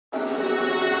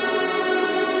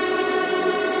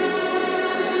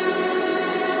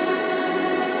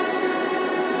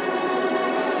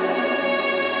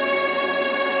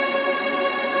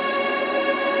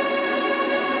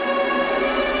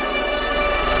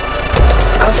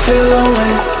I feel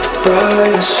lonely by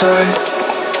your side,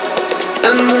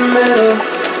 in the middle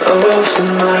of the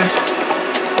night.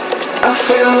 I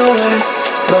feel lonely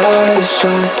by your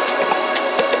side,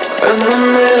 in the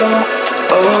middle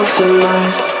of the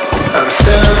night. I'm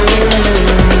standing in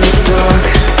the dark,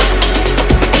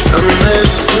 I'm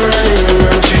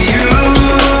listening to you,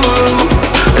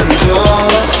 and all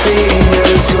I feel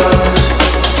is love.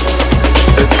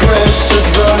 Aggressive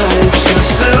vibes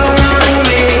consuming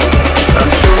me.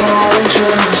 I'm falling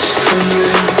just for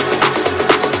you.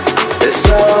 It's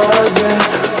all I get,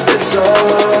 it's all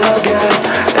I get,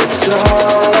 it's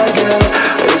all I get,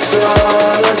 it's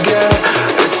all I get,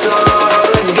 it's all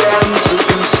I get. So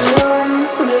consume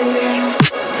me.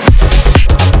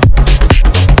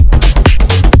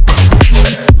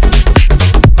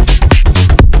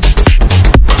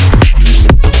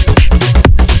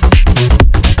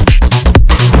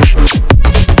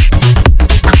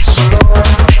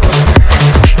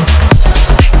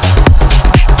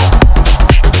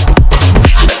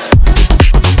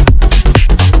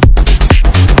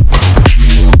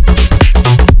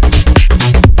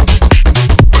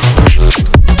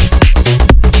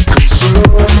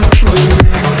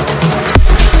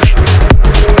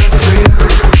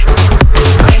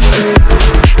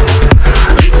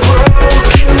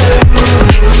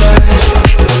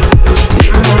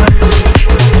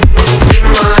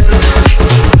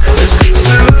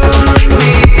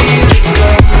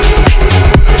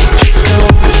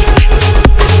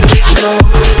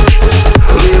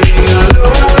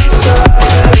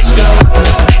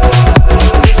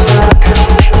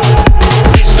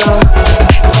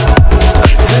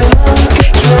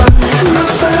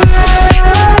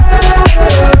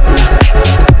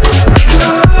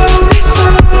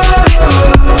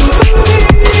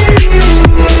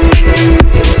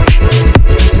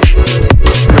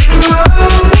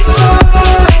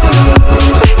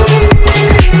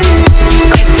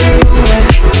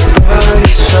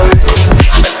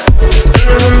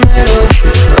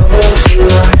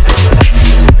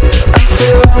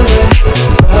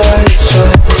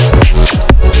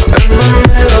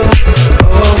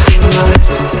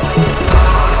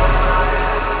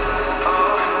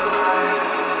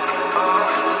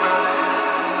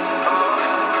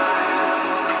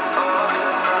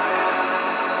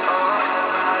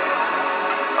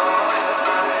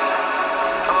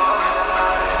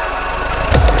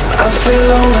 I feel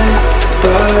lonely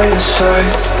by your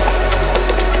side,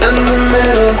 in the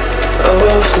middle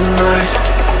of the night.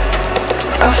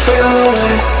 I feel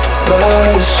lonely by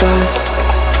your side,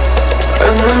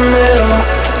 in the middle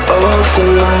of the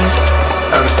night.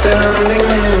 I'm standing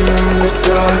in the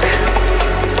dark,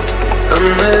 I'm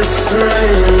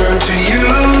listening to you,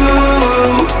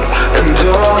 and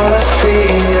all I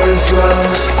feel is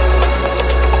love.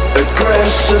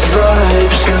 Aggressive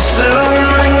vibes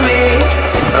consuming me.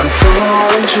 I'm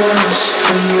falling just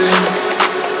for you.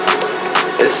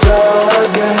 It's all I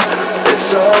get,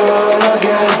 it's all I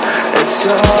get, it's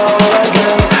all I get.